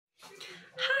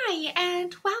Hi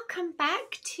and welcome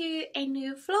back to a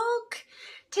new vlog.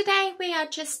 Today we are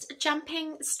just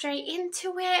jumping straight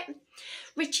into it.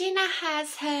 Regina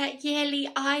has her yearly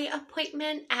eye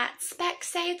appointment at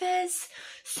Specsavers,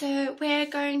 so we're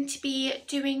going to be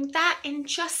doing that in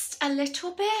just a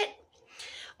little bit.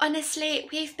 Honestly,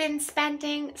 we've been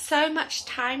spending so much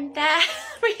time there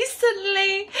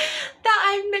recently that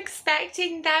I'm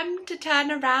expecting them to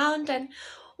turn around and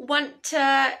want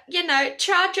to,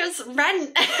 charge us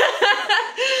rent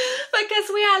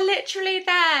because we are literally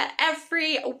there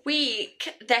every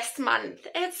week this month.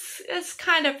 It's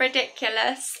kind of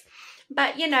ridiculous,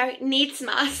 but needs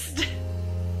must.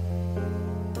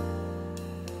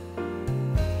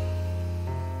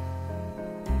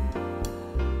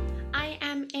 I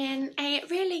am in a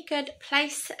really good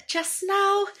place just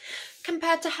now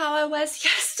compared to how I was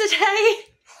yesterday.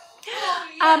 Oh,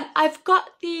 yeah. I've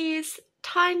got these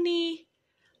tiny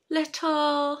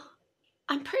little,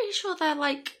 I'm pretty sure they're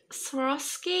like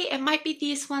Swarovski. It might be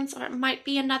these ones or it might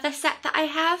be another set that I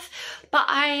have, but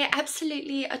I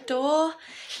absolutely adore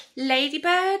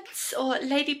ladybirds or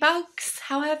ladybugs,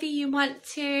 however you want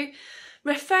to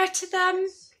refer to them.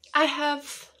 I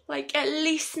have like at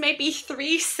least maybe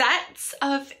 3 sets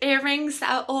of earrings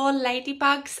that are all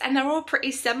ladybugs, and they're all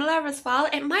pretty similar as well.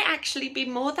 It might actually be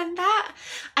more than that.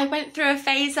 I went through a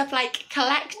phase of like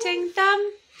collecting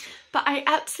them, but I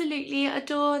absolutely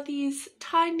adore these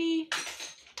tiny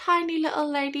little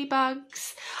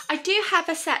ladybugs. I do have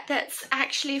a set that's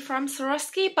actually from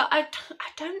Swarovski, but I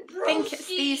don't think it's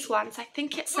these ones. I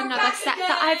think it's another set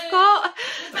that I've got.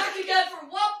 We're back again for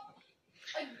what?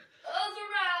 Another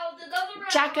round.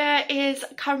 Jagger is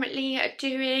currently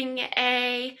doing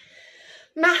a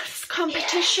maths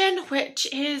competition, which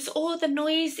is all the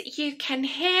noise you can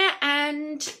hear,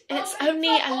 and it's only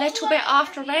a little bit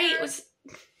after 8.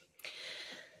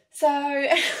 So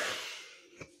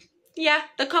yeah,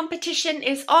 the competition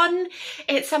is on.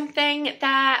 It's something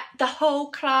that the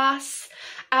whole class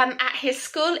at his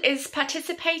school is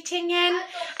participating in,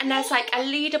 and there's like a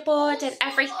leaderboard and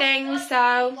everything,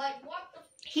 so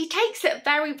he takes it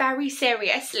very, very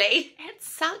seriously. It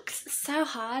sucks so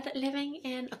hard living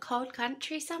in a cold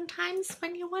country sometimes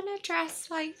when you want to dress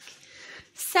like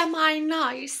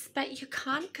semi-nice, but you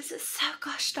can't because it's so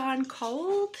gosh darn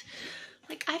cold.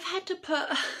 Like, I've had to put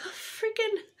a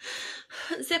friggin'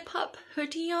 zip-up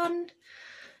hoodie on.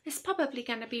 It's probably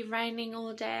going to be raining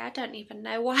all day. I don't even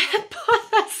know why I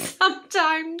bother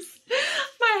sometimes.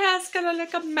 My hair's going to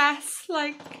look a mess,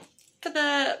 like, for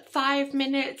the 5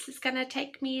 minutes it's going to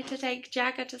take me to take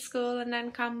Jagger to school and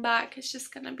then come back. It's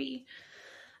just going to be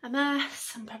a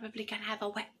mess. I'm probably going to have a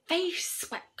wet face,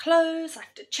 wet clothes, I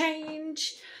have to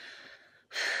change.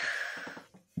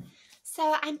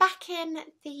 So I'm back in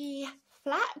the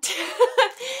flat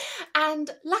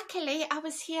and luckily I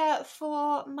was here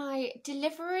for my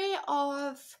delivery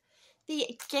of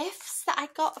the gifts that I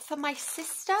got for my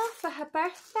sister for her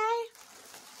birthday.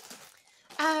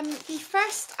 The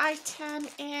first item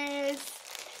is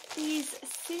these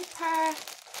super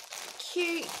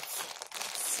cute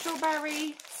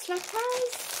strawberry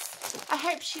slippers. I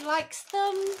hope she likes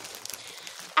them.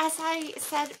 As I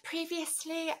said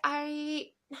previously,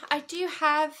 I do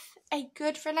have a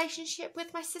good relationship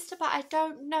with my sister, but I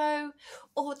don't know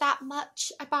all that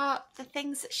much about the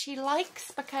things that she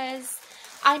likes because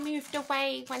I moved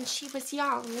away when she was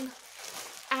young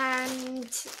and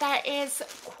there is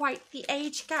quite the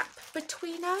age gap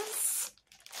between us.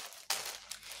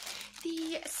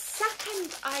 The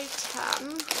second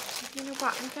item, you know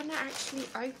what, I'm gonna actually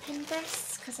open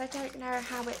this because I don't know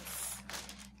how it's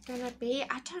gonna be.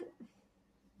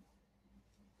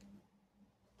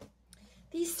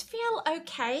 These feel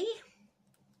okay.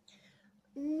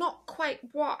 Not quite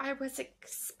what I was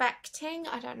expecting.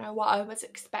 I don't know what I was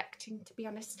expecting, to be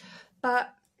honest.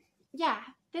 But yeah,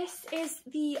 this is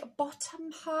the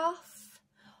bottom half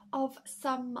of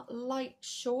some light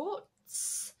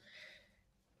shorts.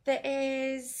 That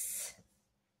is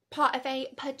part of a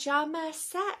pajama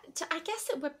set. I guess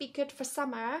it would be good for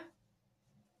summer.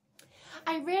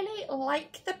 I really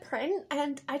like the print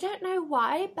and I don't know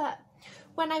why, but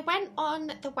when I went on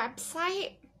the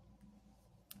website,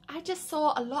 I just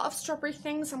saw a lot of strawberry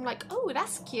things. I'm like, oh,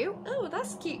 that's cute. Oh,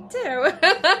 that's cute too.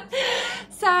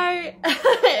 So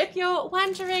if you're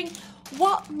wondering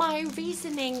what my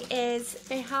reasoning is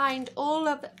behind all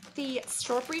of the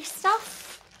strawberry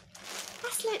stuff,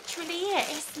 that's literally it.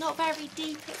 It's not very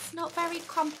deep. It's not very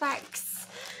complex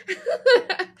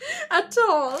at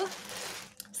all.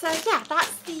 So yeah,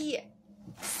 that's the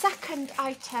second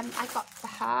item I got for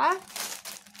her.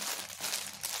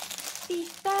 The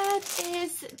third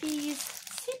is these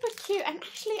super cute, and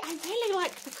actually I really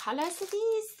like the colours of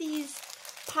these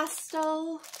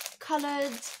pastel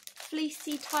coloured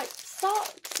fleecy type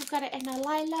socks. We've got it in a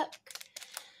lilac,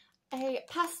 a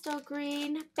pastel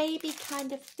green, baby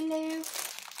kind of blue,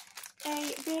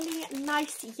 a really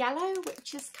nice yellow,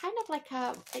 which is kind of like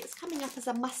it's coming up as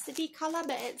a mustardy colour,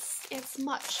 but it's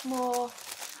much more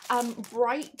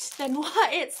bright than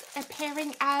what it's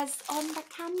appearing as on the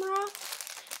camera.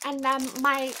 And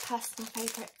my personal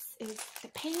favourites is the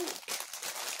pink.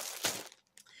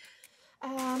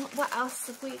 What else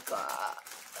have we got?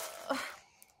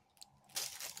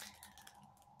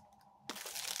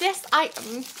 This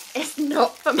item is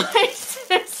not for my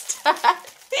sister.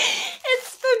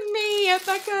 It's for me,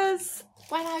 because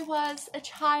when I was a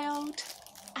child,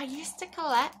 I used to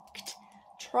collect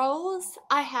trolls.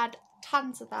 I had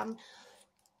tons of them.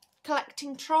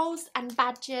 Collecting trolls and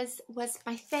badges was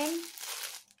my thing.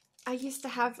 I used to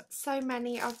have so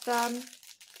many of them.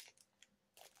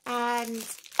 And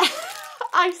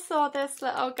I saw this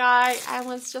little guy and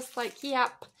was just like,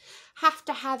 yep, have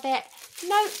to have it.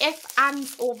 No ifs,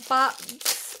 ands or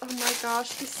buts. Oh my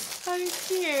gosh, he's so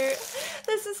cute.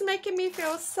 This is making me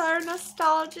feel so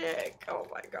nostalgic. Oh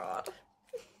my god.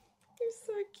 He's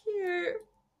so cute.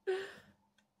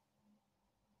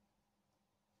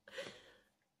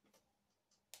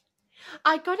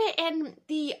 I got it in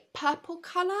the purple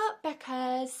colour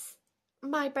because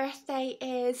my birthday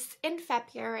is in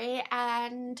February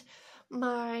and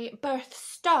my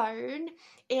birthstone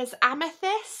is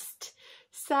amethyst.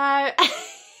 So that's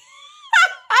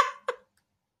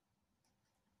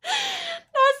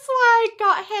why I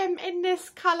got him in this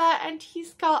colour, and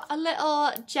he's got a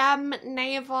little gem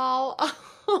navel.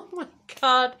 Oh my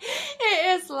god,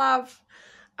 it is love.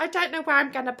 I don't know where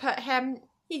I'm going to put him.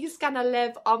 He's going to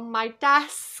live on my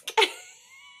desk.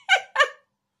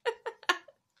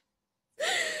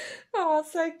 Oh,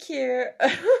 so cute.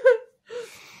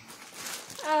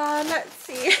 Let's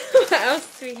see what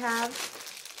else we have.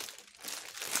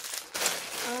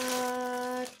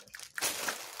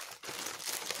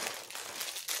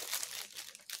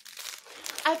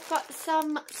 I've got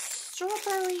some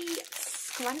strawberry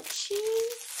scrunchies.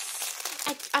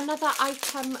 Another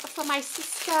item for my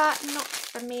sister, not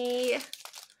for me.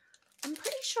 I'm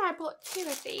pretty sure I bought 2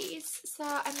 of these, so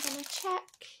I'm going to check.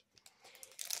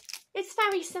 It's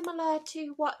very similar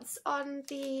to what's on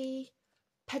the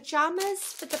pyjamas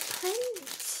for the print.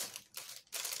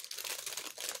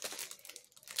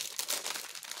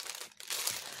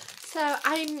 So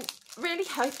I'm really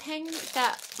hoping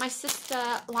that my sister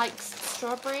likes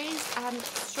strawberries and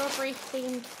strawberry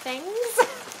themed things.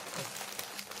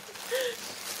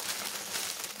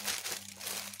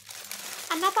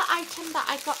 Another item that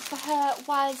I got for her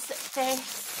was this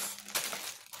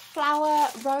flower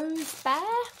rose bear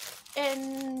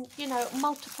in, you know,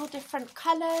 multiple different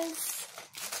colours.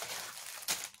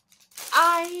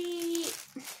 I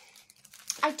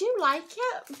do like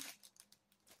it.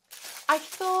 I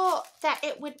thought that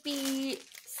it would be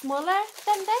smaller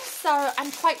than this, so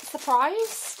I'm quite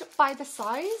surprised by the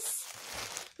size.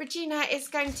 Regina is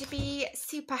going to be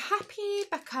super happy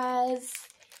because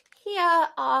here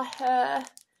are her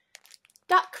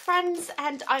duck friends,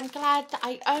 and I'm glad that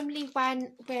I only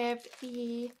went with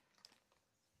the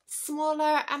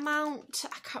smaller amount.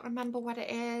 I can't remember what it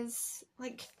is,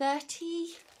 like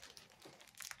 30.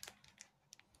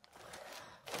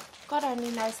 God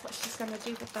only knows what she's going to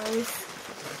do with those.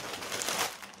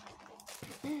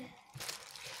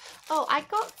 Oh, I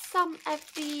got some of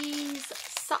these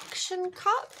suction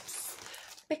cups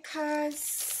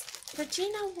because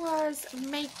Regina was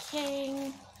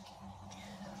making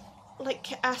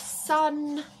like a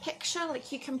sun picture,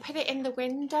 like you can put it in the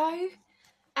window,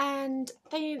 and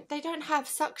they don't have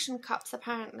suction cups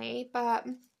apparently, but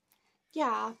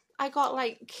yeah, I got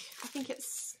like, I think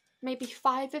it's maybe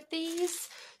 5 of these,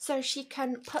 so she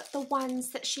can put the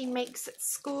ones that she makes at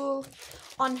school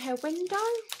on her window.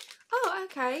 Oh,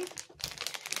 okay.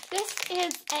 This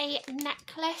is a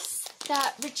necklace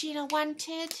that Regina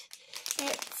wanted.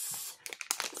 It's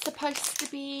supposed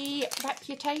to be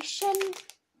Reputation.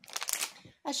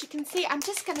 As you can see, I'm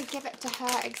just going to give it to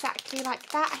her exactly like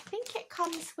that. I think it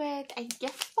comes with a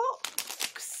gift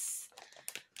box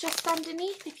just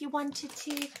underneath if you wanted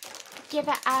to give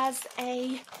it as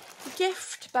a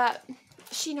gift, but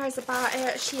she knows about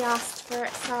it. She asked for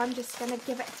it, so I'm just going to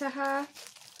give it to her.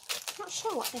 Not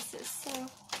sure what this is, so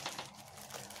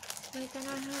we're going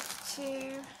to have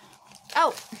to...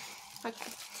 Oh,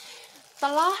 okay. The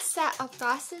last set of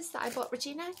glasses that I bought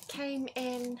Regina came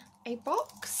in a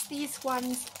box. These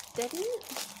ones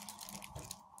didn't.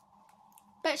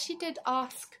 But she did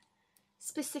ask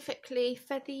specifically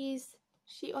for these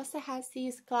She also has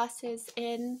these glasses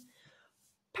in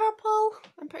purple,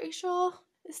 I'm pretty sure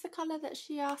is the colour that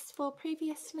she asked for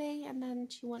previously, and then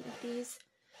she wanted these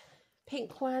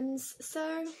pink ones.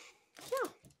 So yeah,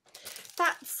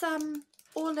 that's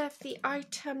all of the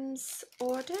items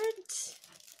ordered.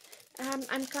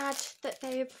 I'm glad that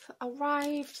they've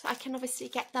arrived. I can obviously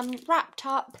get them wrapped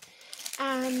up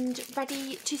and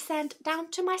ready to send down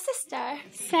to my sister.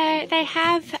 So they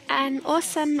have an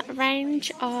awesome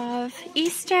range of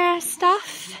Easter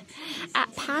stuff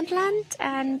at Poundland,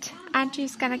 and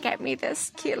Andrew's gonna get me this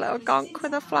cute little gonk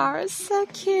with a flower. It's so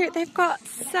cute. They've got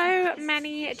so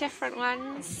many different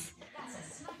ones.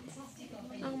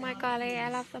 Oh my golly, I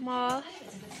love them all.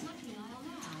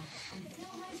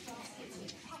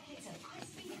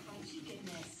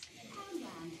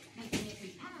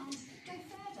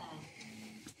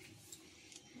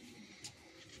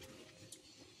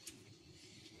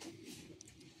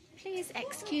 Please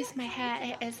excuse my hair,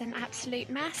 it is an absolute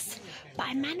mess, but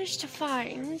I managed to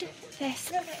find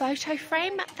this photo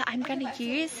frame that I'm going to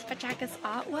use for Jagger's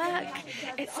artwork.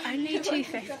 It's only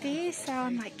 $2.50, so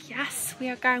I'm like, yes, we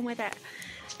are going with it.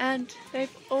 And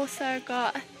they've also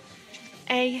got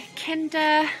a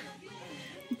Kinder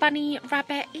bunny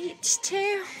rabbit each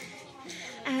too.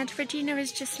 And Regina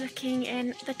is just looking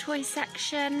in the toy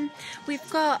section. We've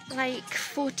got like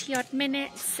 40 odd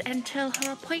minutes until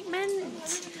her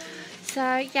appointment.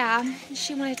 So yeah,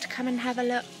 she wanted to come and have a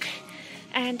look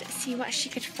and see what she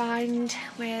could find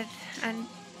with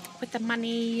the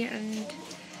money and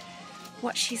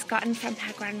what she's gotten from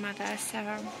her grandmother.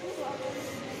 So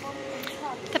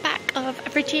the back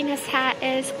of Regina's hair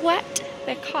is wet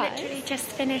because literally just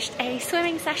finished a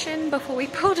swimming session before we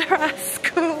pulled her out of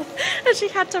school and she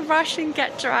had to rush and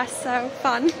get dressed. So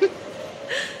fun.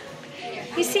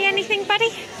 You see anything,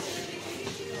 buddy?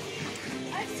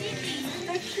 I've seen these.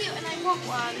 They're cute and I want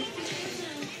one.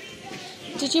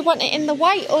 Did you want it in the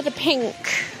white or the pink?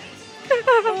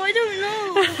 Oh, I don't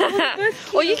know.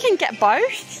 Or you can get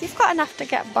both. You've got enough to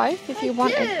get both if you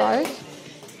wanted both.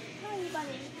 Tiny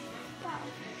bunny. Wow.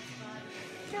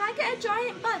 Can I get a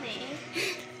giant bunny?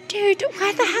 Dude,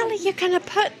 where the hell are you going to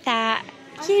put that?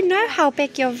 You know how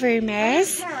big your room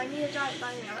is. I need a giant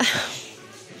bunny now.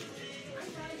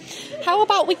 How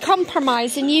about we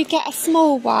compromise and you get a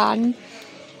small one?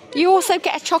 You also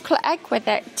get a chocolate egg with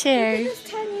it too. This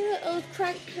tiny little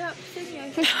cranked up thingy.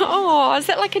 Oh, is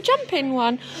it like a jumping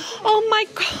one? Oh my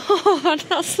god,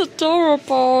 that's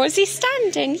adorable. Is he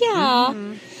standing? Yeah.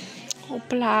 Oh,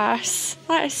 bless.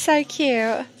 That is so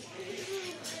cute.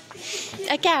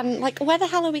 Again, like, where the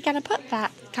hell are we going to put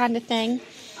that kind of thing?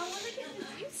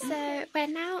 So, we're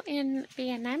now in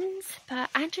B&M's, but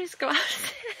Andrew's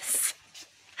glasses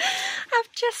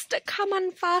have just come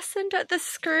unfastened at the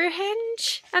screw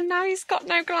hinge, and now he's got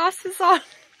no glasses on.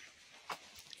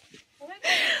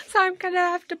 So I'm going to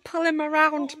have to pull him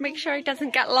around to make sure he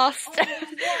doesn't get lost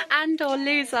and or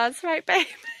lose us, right, babe?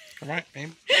 Right,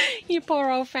 babe. You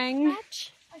poor old thing.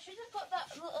 I should have got that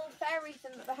little fairy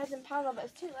thing that they had in Poundland, but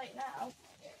it's too late now.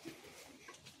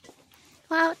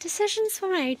 Well, decisions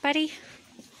were made, buddy.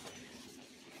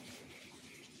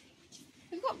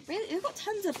 We've got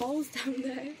tons of balls down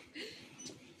there.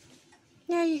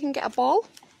 Yeah, you can get a ball.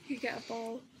 You get a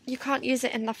ball. You can't use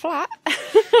it in the flat,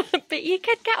 but you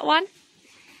could get one.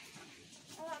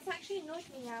 Oh, that's actually annoyed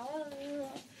me now.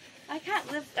 I can't.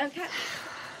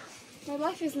 My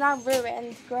life is now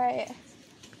ruined. Great.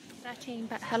 13,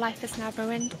 but her life is now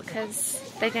ruined because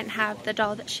they didn't have the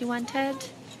doll that she wanted,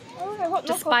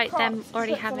 despite them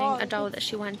already having a doll that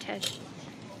she wanted.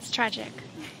 It's tragic.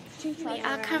 We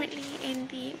are currently in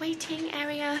the waiting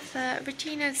area for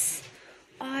Regina's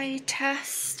eye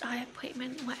test, eye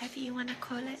appointment, whatever you want to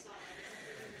call it.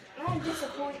 I'm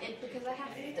disappointed because I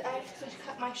have to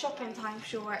cut my shopping time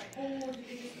short.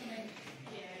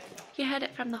 You heard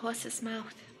it from the horse's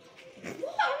mouth. What?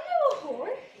 I'm not a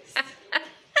horse.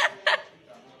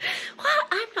 What?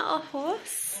 I'm not a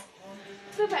horse.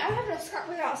 So, but I'm having a scrap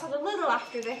with outside a little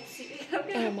after this.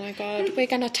 Oh my god, we're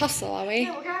gonna tussle, are we?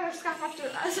 Yeah, we're gonna have a scrap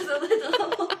after outside a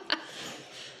little.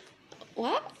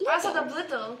 What? Outside of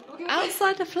little.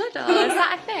 Outside of Lidl? Is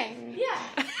that a thing?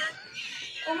 Yeah.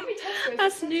 Or maybe Tesco.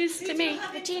 That's news to me.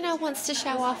 Regina wants to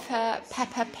show off her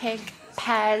Peppa Pig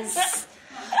Pez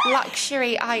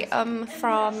luxury item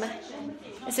from,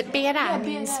 is it B&M's? Yeah,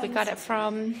 B&M's. We got it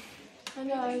from I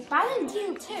know. Bad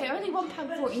deal too. Only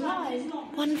 £1.49.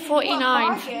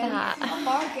 $1.49 for that. A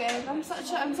bargain. I'm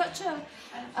such a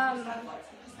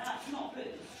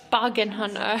Bargain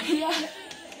hunter. yeah.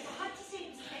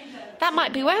 That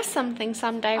might be worth something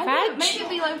someday, I know, Reg. maybe it'll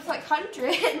be like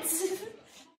hundreds.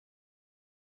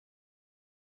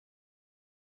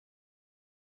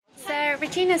 So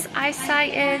Regina's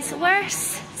eyesight is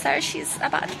worse, so she's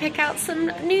about to pick out some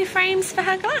new frames for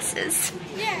her glasses.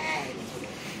 Yay!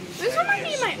 Those one might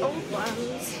be my old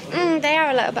ones. They are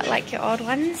a little bit like your old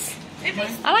ones.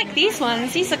 I like these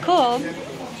ones, these are cool.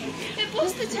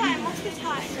 What's the time? What's the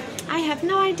time? I have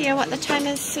no idea what the time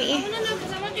is, sweetie. I want to know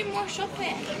because I want to do more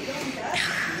shopping.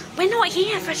 We're not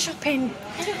here for shopping.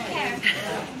 I don't care.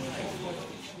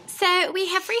 So we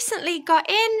have recently got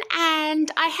in and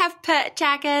I have put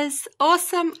Jagger's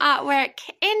awesome artwork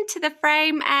into the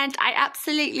frame and I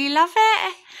absolutely love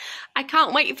it. I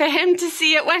can't wait for him to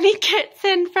see it when he gets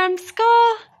in from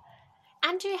school.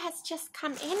 Andrew has just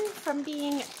come in from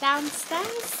being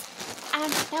downstairs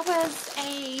and there was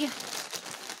a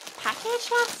package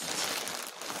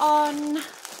left on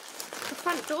the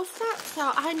front doorstep,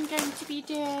 so I'm going to be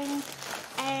doing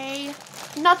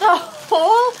another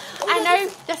haul. I know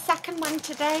the second one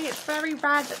today, it's very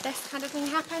rare that this kind of thing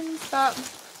happens, but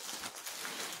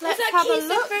let's have a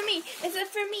look. For me? Is it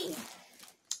for me?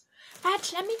 Reg,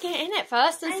 let me get in it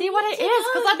first and see what it is,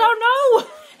 because I don't know.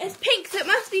 It's pink, so it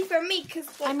must be for me. Cause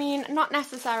I mean, not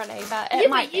necessarily, but it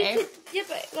might be. Yeah,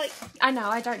 but like. I know,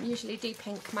 I don't usually do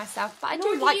pink myself, but I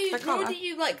do like the colour. Nor do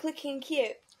you like looking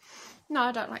cute. No,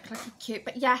 I don't like looking cute,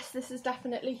 but yes, this is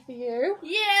definitely for you.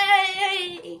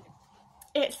 Yay!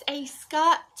 It's a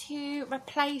skirt to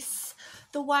replace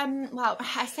the one, well,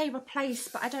 I say replace,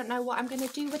 but I don't know what I'm going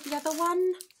to do with the other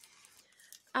one.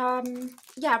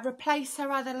 Yeah, replace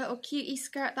her other little cutie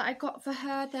skirt that I got for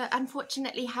her that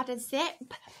unfortunately had a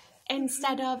zip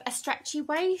instead of a stretchy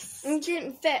waist. And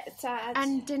didn't fit, Dad.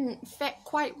 And didn't fit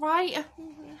quite right.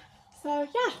 So,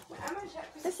 yeah,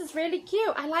 this is really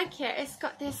cute. I like it. It's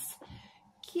got this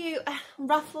cute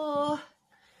ruffle,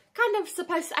 kind of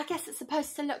supposed, I guess it's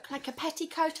supposed to look like a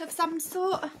petticoat of some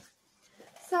sort.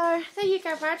 So there you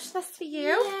go, Reg, that's for you.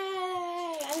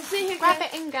 Yay! And so here Grab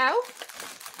it and go.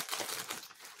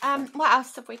 What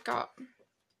else have we got?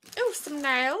 Oh, some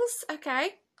nails.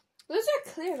 Okay. Those are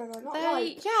clear, though, not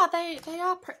white. Yeah, they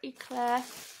are pretty clear.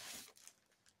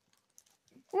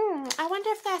 I wonder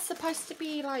if they're supposed to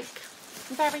be like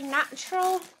very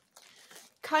natural.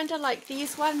 Kind of like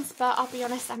these ones, but I'll be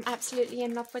honest, I'm absolutely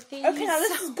in love with these. Okay, now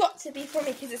this has got to be for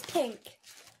me because it's pink.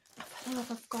 For the love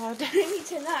of God. I need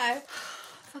to know.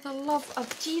 For the love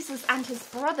of Jesus and his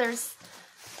brothers.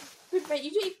 Wait,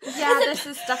 you do. Yeah, this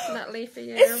is definitely for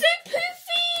you. It's so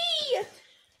poofy!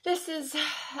 This is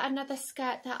another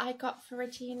skirt that I got for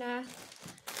Regina.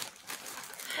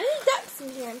 I need ducks in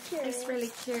here, I'm curious. It's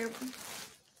really cute.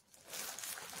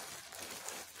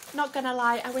 Not gonna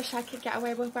lie, I wish I could get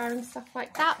away with wearing stuff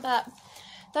like that, but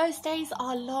those days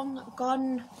are long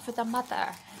gone for the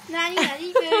mother. Nanny,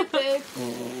 nanny, boo, boo.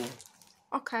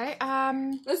 Okay,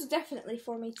 Those are definitely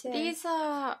for me too. these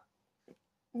are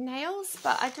nails,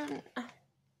 but I don't,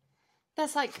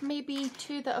 there's like maybe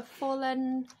two that have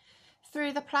fallen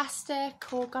through the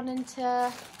plastic or gone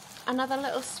into another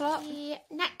little slot. The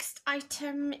next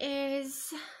item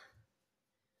is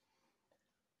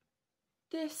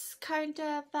this kind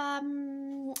of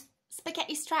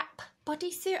spaghetti strap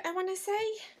bodysuit, I want to say.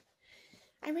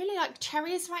 I really like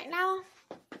cherries right now.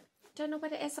 Don't know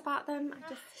what it is about them. I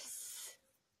just...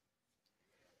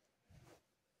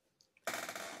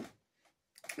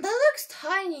 That looks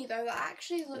tiny though. That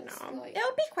actually looks like...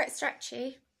 It'll be quite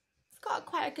stretchy. It's got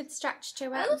quite a good stretch to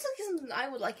it. That looks like something I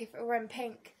would like if it were in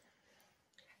pink.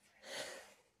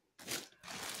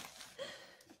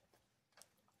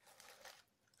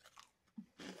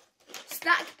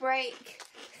 Snack break.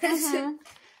 I'm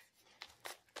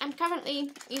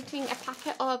currently eating a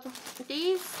packet of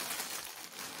these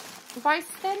rice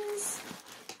thins.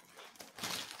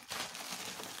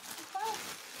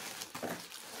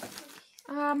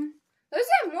 Those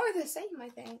are more the same, I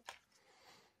think.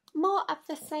 More of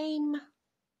the same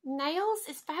nails.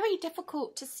 It's very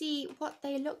difficult to see what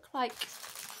they look like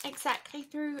exactly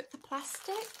through the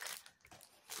plastic.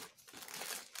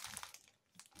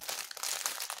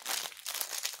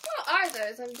 What are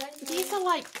those? I'm genuinely... These are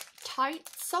like tight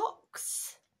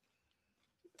socks,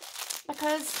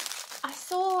 because I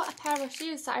saw a pair of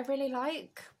shoes that I really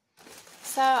like,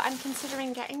 so I'm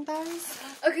considering getting those.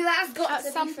 Okay, that's got At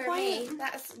to some be for point. me.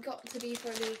 That's got to be for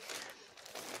me.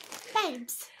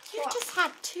 Babes, you What? just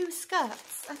had 2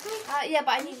 skirts, okay? Yeah,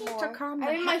 but I need need more. to calm I'm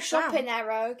the in my heck shopping down.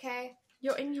 era, okay?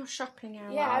 You're in your shopping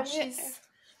area. Yeah, She's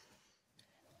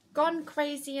gone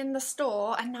crazy in the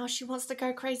store and now she wants to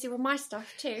go crazy with my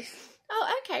stuff too.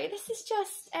 Oh, okay, this is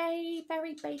just a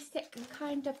very basic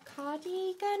kind of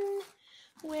cardigan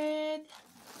with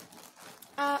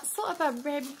sort of a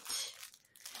ribbed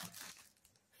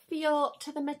feel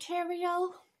to the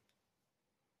material.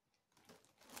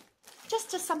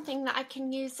 just as something that I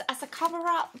can use as a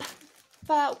cover-up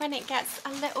for when it gets a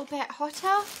little bit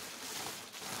hotter.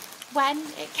 When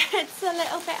it gets a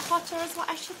little bit hotter is what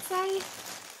I should say.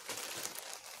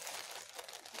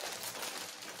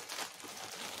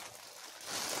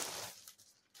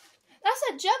 That's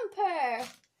a jumper.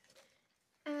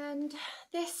 And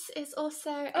this is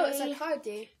also It's a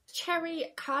cardi. cherry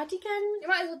cardigan. You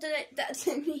might as well donate that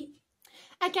to me.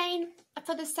 Again,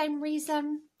 for the same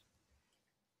reason,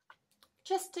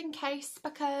 just in case,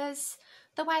 because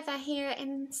the weather here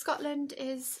in Scotland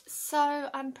is so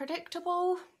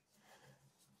unpredictable.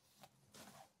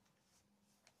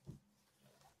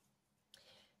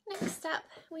 Next up,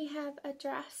 we have a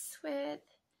dress with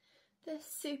this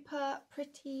super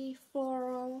pretty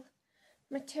floral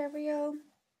material.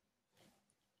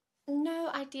 No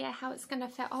idea how it's going to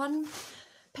fit on,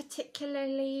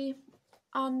 particularly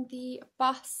on the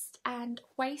bust and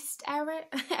waist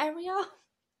area.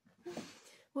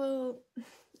 Well,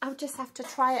 I'll just have to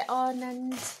try it on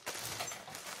and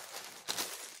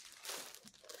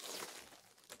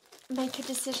make a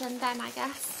decision then, I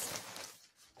guess.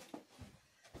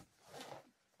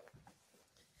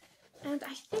 And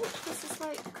I think this is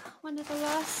like one of the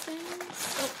last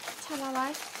things. Oh, tell a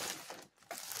lie.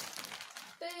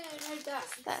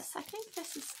 This. I think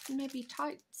this is maybe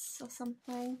tights or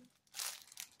something.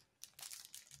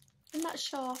 I'm not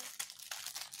sure. I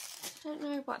don't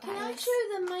know what that is. Can I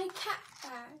show them my cat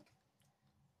bag?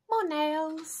 More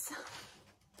nails.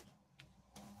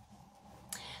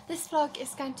 This vlog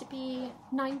is going to be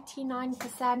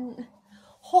 99%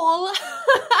 haul.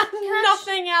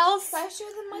 Nothing else. Can I show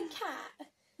them my cat?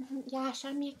 Yeah,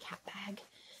 show me a cat bag.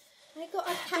 I got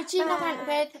a cat bag. Regina went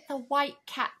with the white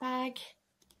cat bag.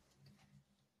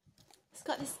 It's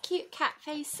got this cute cat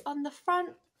face on the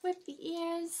front with the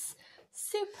ears,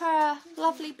 super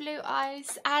lovely blue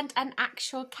eyes, and an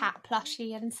actual cat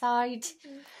plushie inside.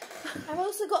 I've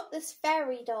also got this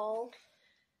fairy doll.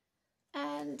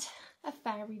 And a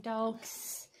fairy doll.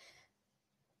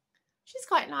 She's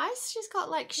quite nice. She's got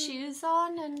like shoes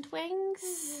on and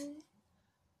wings.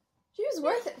 She was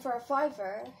worth it for a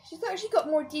 $5. She's actually got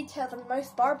more detail than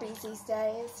most Barbies these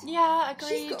days. Yeah,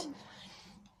 agreed.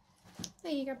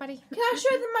 There you go, buddy. Can I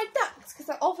show them my ducks? Because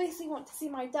I obviously want to see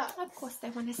my ducks. Of course they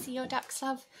want to see your ducks,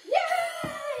 love.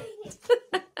 Yay!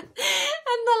 And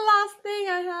the last thing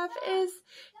I have is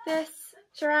this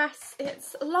dress.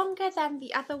 It's longer than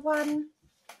the other one.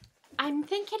 I'm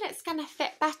thinking it's going to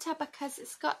fit better because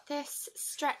it's got this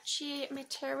stretchy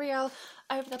material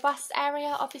over the bust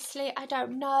area. Obviously, I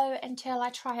don't know until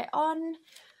I try it on.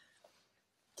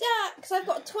 Ducks! I've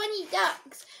got 20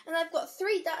 ducks and I've got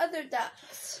 3 other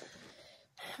ducks.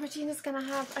 Regina's going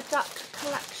to have a duck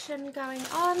collection going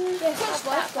on. Yeah, such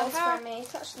life goals for me.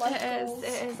 Such life goals.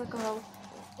 It is a goal.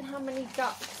 How many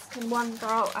ducks can one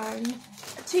girl own?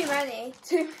 Too many.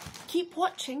 Keep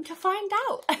watching to find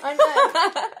out. I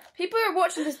know. People are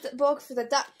watching this vlog for the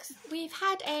ducks. We've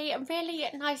had a really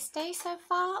nice day so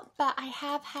far, but I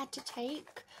have had to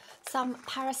take some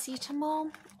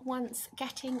paracetamol once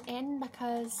getting in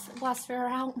because whilst we were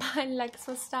out, my legs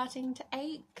were starting to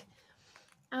ache.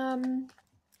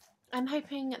 I'm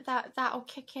hoping that that'll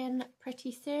kick in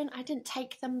pretty soon. I didn't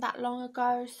take them that long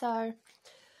ago, so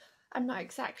I'm not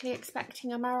exactly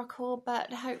expecting a miracle,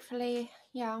 but hopefully,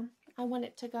 yeah, I want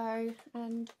it to go.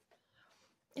 And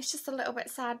it's just a little bit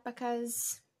sad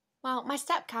because, well, my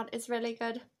step count is really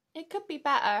good. It could be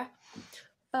better,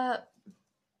 but,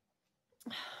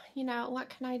 you know, what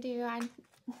can I do?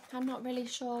 I'm not really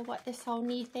sure what this whole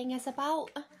knee thing is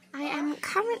about. I am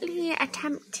currently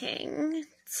attempting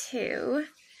to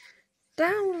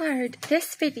download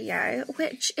this video,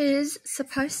 which is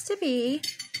supposed to be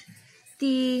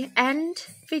the end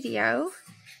video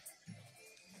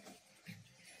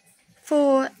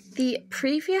for the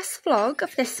previous vlog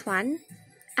of this one,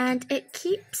 and it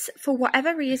keeps, for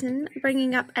whatever reason,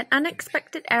 bringing up an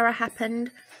unexpected error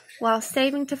happened while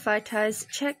saving to photos.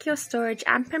 Check your storage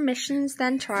and permissions,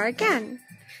 then try again.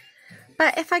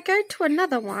 But if I go to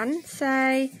another one,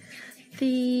 say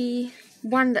the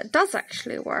one that does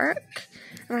actually work,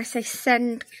 and I say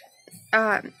send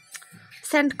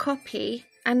copy,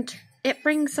 and it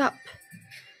brings up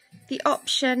the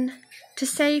option to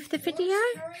save the video.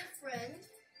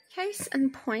 Case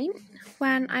in point,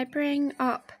 when I bring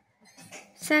up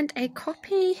send a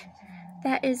copy,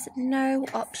 there is no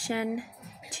option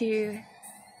to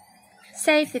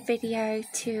save the video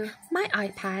to my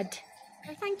iPad.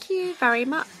 So thank you very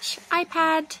much,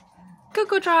 iPad,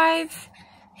 Google Drive,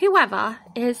 whoever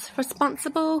is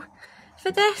responsible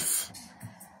for this,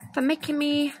 for making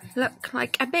me look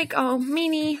like a big old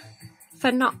meanie,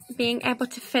 for not being able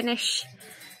to finish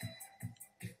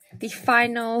the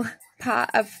final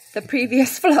part of the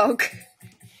previous vlog.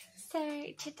 So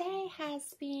today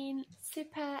has been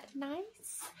super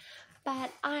nice, but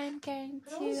I'm going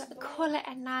to call it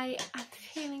a night. I'm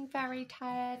feeling very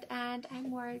tired and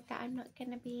I'm worried that I'm not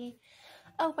going to be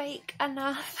awake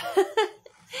enough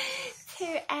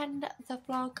to end the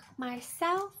vlog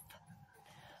myself.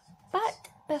 But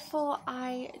before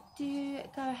I do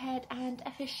go ahead and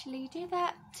officially do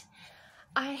that,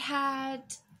 I had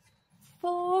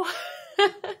 4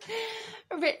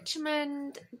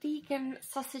 Richmond vegan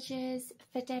sausages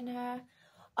for dinner,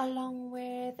 along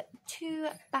with 2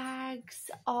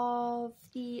 bags of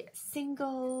the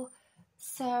single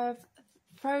serve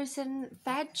frozen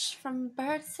veg from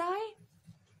Birdseye.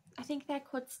 I think they're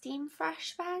called Steam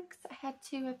Fresh bags. I had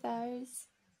 2 of those.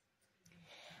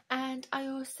 And I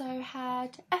also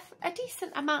had a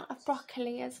decent amount of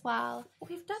broccoli as well.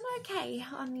 We've done okay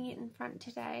on the eating front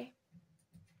today.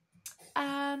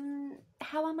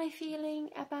 How am I feeling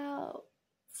about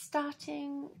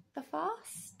starting the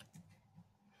fast?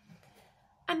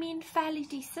 I mean, fairly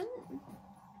decent.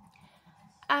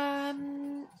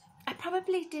 I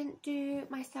probably didn't do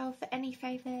myself any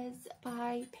favours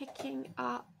by picking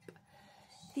up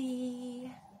the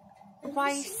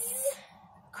rice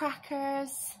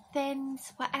crackers,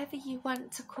 thins, whatever you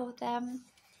want to call them,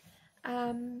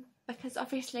 because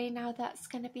obviously now that's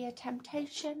going to be a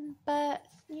temptation, but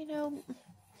you know,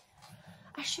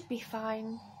 I should be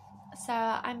fine. So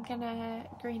I'm gonna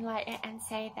greenlight it and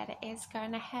say that it is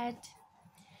going ahead.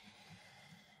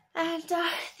 And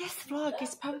this vlog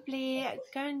is probably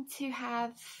going to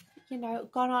have, you know,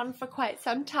 gone on for quite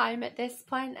some time at this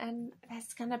point, and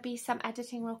there's gonna be some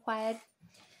editing required.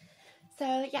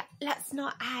 So yeah, let's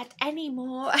not add any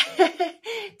more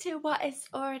to what is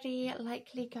already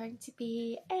likely going to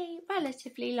be a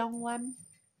relatively long one.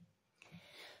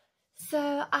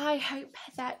 So I hope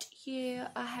that you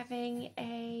are having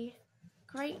a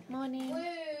great morning,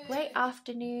 great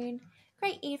afternoon,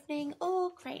 great evening,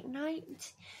 or great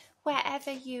night.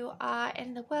 Wherever you are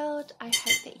in the world, I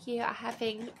hope that you are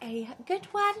having a good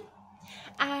one.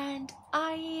 And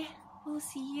I will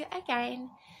see you again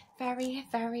very,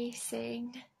 very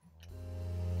soon.